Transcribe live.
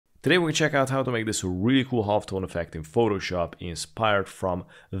Today we check out how to make this really cool halftone effect in Photoshop inspired from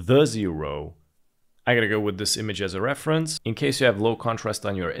The Zero. I'm gonna go with this image as a reference. In case you have low contrast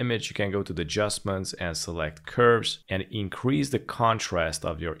on your image, you can go to the adjustments and select curves and increase the contrast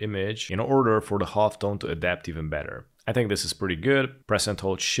of your image in order for the halftone to adapt even better. I think this is pretty good. Press and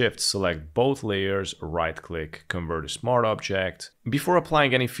hold Shift, select both layers, right click, convert to smart object. Before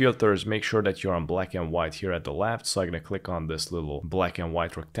applying any filters, make sure that you're on black and white here at the left. So I'm gonna click on this little black and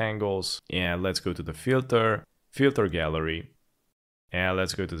white rectangles and let's go to the filter gallery, and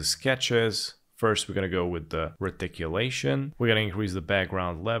let's go to the sketches. First, we're going to go with the reticulation. We're going to increase the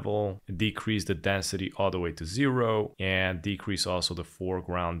background level, decrease the density all the way to 0, and decrease also the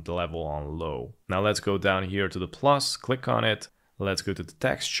foreground level on low. Now let's go down here to the plus, click on it. Let's go to the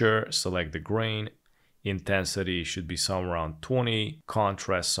texture, select the grain. Intensity should be somewhere around 20,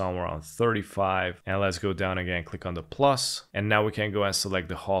 contrast somewhere around 35. And let's go down again, click on the plus. And now we can go and select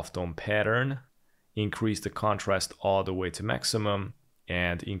the halftone pattern, increase the contrast all the way to maximum,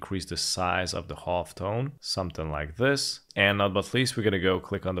 and increase the size of the halftone, something like this. And not but least, we're gonna go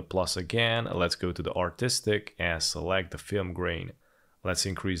click on the plus again. Let's go to the artistic and select the film grain. Let's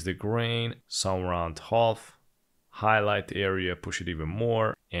increase the grain somewhere around half, highlight the area, push it even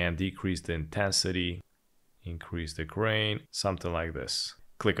more, and decrease the intensity, increase the grain, something like this.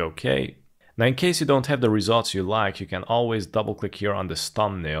 Click OK. Now, in case you don't have the results you like, you can always double click here on this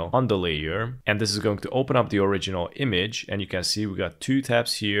thumbnail on the layer, and this is going to open up the original image. And you can see we got two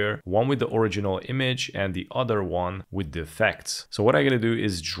tabs here, one with the original image and the other one with the effects. So what I'm gonna do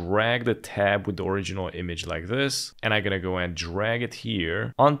is drag the tab with the original image like this, and I'm gonna go and drag it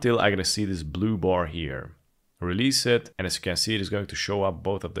here until I'm gonna see this blue bar here. Release it, and as you can see, it is going to show up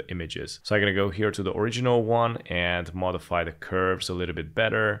both of the images. So I'm gonna go here to the original one and modify the curves a little bit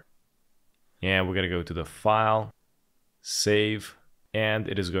better. And we're going to go to the file, save, and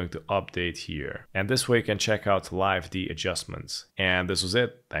it is going to update here. And this way you can check out live the adjustments. And this was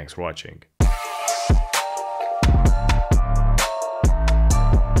it. Thanks for watching.